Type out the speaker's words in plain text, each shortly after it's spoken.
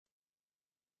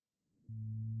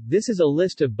This is a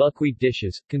list of buckwheat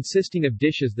dishes, consisting of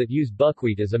dishes that use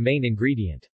buckwheat as a main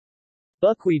ingredient.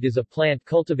 Buckwheat is a plant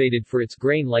cultivated for its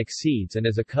grain-like seeds and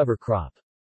as a cover crop.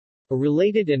 A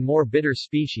related and more bitter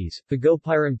species,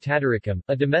 Pagopyrum tataricum,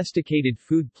 a domesticated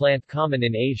food plant common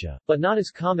in Asia, but not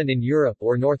as common in Europe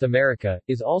or North America,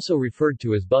 is also referred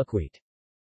to as buckwheat.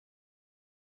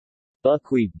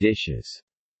 Buckwheat dishes.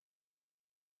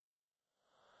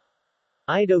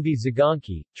 Idovi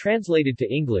zagonki, translated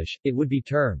to English, it would be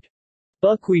termed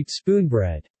buckwheat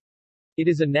spoonbread. It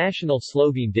is a national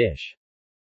Slovene dish.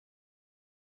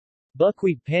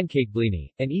 Buckwheat pancake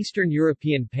blini, an Eastern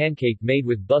European pancake made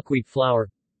with buckwheat flour.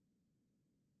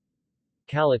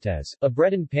 Kalates, a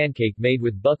Breton pancake made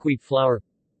with buckwheat flour.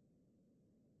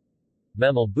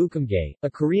 Memel bukumge, a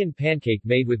Korean pancake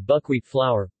made with buckwheat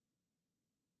flour.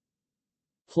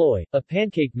 Ploy, a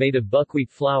pancake made of buckwheat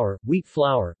flour, wheat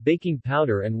flour, baking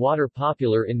powder and water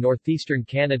popular in northeastern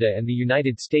Canada and the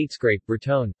United States. Crepe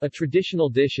breton, a traditional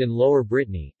dish in Lower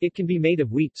Brittany, it can be made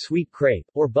of wheat sweet crepe,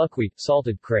 or buckwheat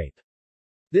salted crepe.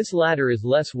 This latter is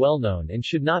less well known and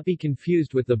should not be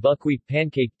confused with the buckwheat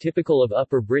pancake typical of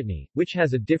Upper Brittany, which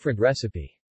has a different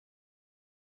recipe.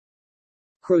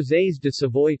 Crozets de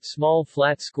Savoie, small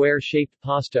flat square-shaped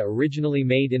pasta originally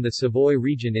made in the Savoy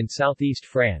region in southeast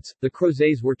France. The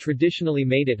crozets were traditionally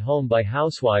made at home by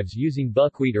housewives using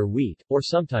buckwheat or wheat, or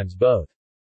sometimes both.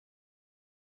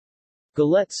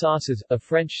 Galette sauces, a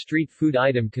French street food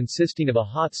item consisting of a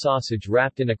hot sausage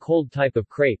wrapped in a cold type of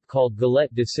crepe called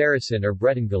galette de Sarrasin or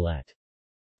Breton galette.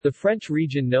 The French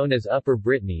region known as Upper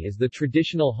Brittany is the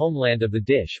traditional homeland of the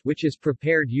dish, which is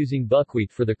prepared using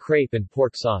buckwheat for the crepe and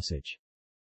pork sausage.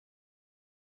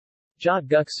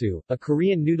 Jjatguksu, a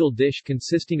Korean noodle dish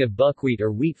consisting of buckwheat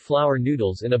or wheat flour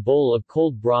noodles in a bowl of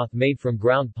cold broth made from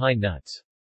ground pine nuts.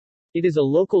 It is a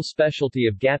local specialty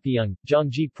of Gapyeong,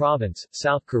 Gyeonggi Province,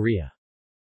 South Korea.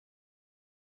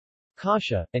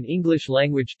 Kasha, an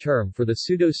English-language term for the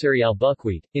pseudo-cereal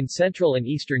buckwheat. In Central and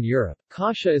Eastern Europe,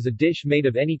 kasha is a dish made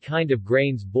of any kind of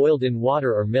grains boiled in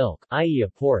water or milk, i.e. a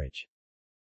porridge.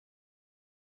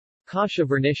 Kasha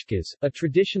vernishkas, a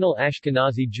traditional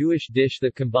Ashkenazi Jewish dish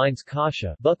that combines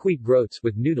kasha buckwheat groats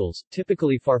with noodles,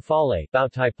 typically farfalle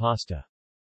bao-tai pasta.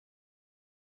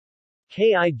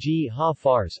 Kig ha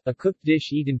fars, a cooked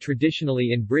dish eaten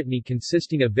traditionally in Brittany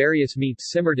consisting of various meats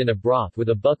simmered in a broth with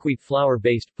a buckwheat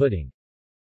flour-based pudding.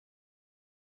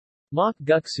 Mok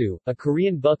guksu, a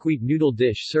Korean buckwheat noodle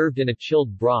dish served in a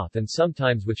chilled broth and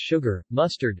sometimes with sugar,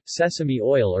 mustard, sesame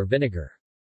oil or vinegar.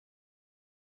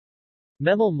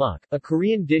 Memel muk, a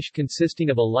Korean dish consisting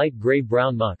of a light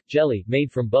gray-brown muk jelly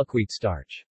made from buckwheat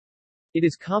starch. It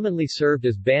is commonly served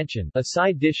as banchan, a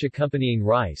side dish accompanying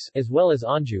rice, as well as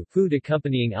anju, food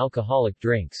accompanying alcoholic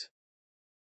drinks.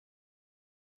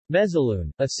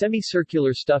 Mezalun, a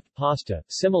semicircular stuffed pasta,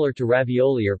 similar to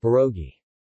ravioli or pierogi.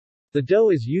 The dough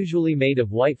is usually made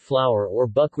of white flour or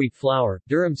buckwheat flour,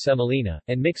 durum semolina,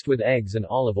 and mixed with eggs and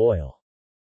olive oil.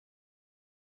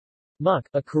 Muk,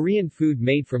 a Korean food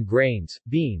made from grains,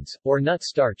 beans, or nut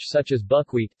starch such as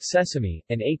buckwheat, sesame,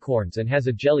 and acorns and has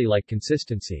a jelly-like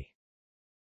consistency.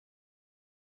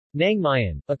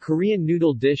 Naengmyeon, a Korean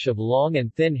noodle dish of long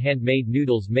and thin handmade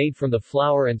noodles made from the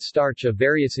flour and starch of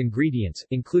various ingredients,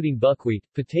 including buckwheat,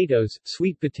 potatoes,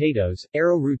 sweet potatoes,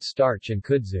 arrowroot starch and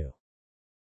kudzu.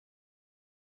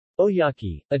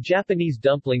 Oyaki, a Japanese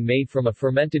dumpling made from a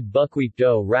fermented buckwheat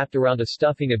dough wrapped around a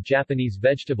stuffing of Japanese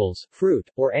vegetables, fruit,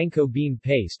 or anko bean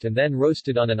paste and then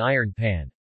roasted on an iron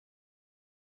pan.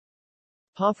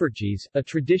 Poffertjes, a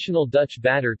traditional Dutch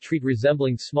batter treat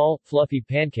resembling small, fluffy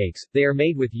pancakes. They are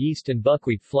made with yeast and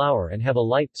buckwheat flour and have a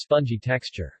light, spongy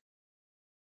texture.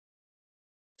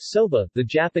 Soba, the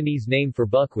Japanese name for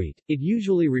buckwheat, it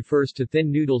usually refers to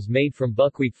thin noodles made from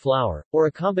buckwheat flour, or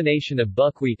a combination of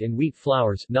buckwheat and wheat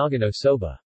flours, Nagano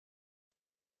soba.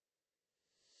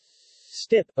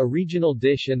 Stip, a regional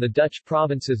dish in the Dutch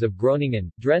provinces of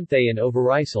Groningen, Drenthe and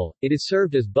Overijssel, it is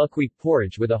served as buckwheat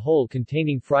porridge with a hole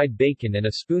containing fried bacon and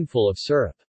a spoonful of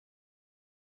syrup.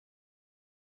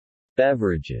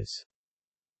 Beverages.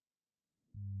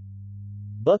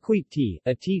 Buckwheat tea,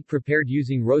 a tea prepared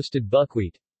using roasted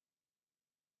buckwheat.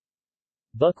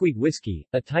 Buckwheat whiskey,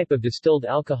 a type of distilled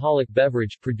alcoholic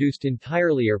beverage produced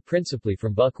entirely or principally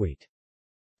from buckwheat.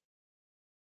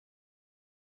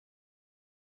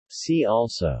 See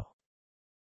also.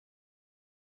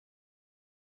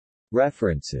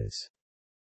 References